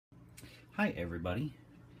Hi everybody,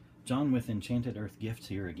 John with Enchanted Earth Gifts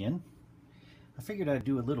here again. I figured I'd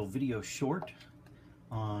do a little video short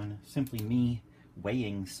on simply me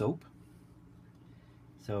weighing soap.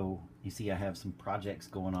 So you see I have some projects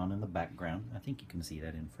going on in the background. I think you can see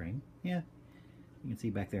that in frame. Yeah, you can see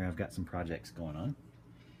back there I've got some projects going on.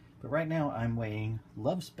 But right now I'm weighing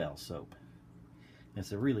Love Spell soap.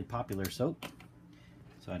 It's a really popular soap.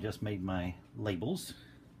 So I just made my labels.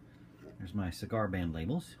 There's my cigar band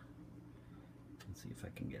labels. Let's see if I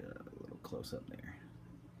can get a little close up there.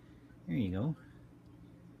 There you go.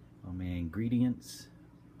 All my ingredients,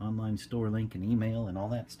 online store link and email and all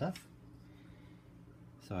that stuff.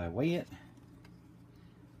 So I weigh it.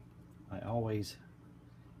 I always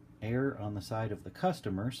err on the side of the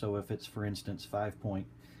customer, so if it's, for instance,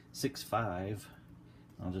 5.65,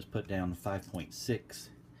 I'll just put down 5.6.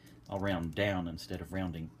 I'll round down instead of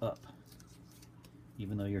rounding up.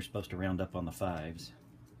 Even though you're supposed to round up on the fives,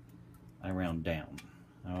 I round down.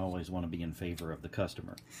 I always want to be in favor of the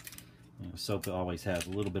customer. You know, soap always has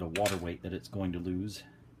a little bit of water weight that it's going to lose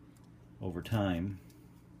over time.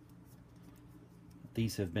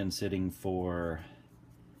 These have been sitting for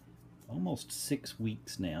almost 6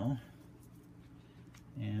 weeks now.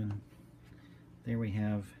 And there we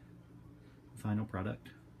have the final product.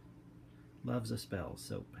 Love's a Spell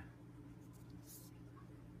soap.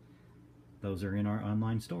 Those are in our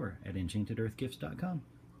online store at EnchantedEarthGifts.com.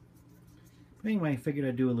 But anyway, I figured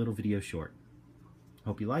I'd do a little video short.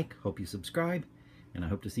 Hope you like, hope you subscribe, and I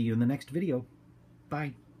hope to see you in the next video.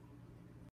 Bye.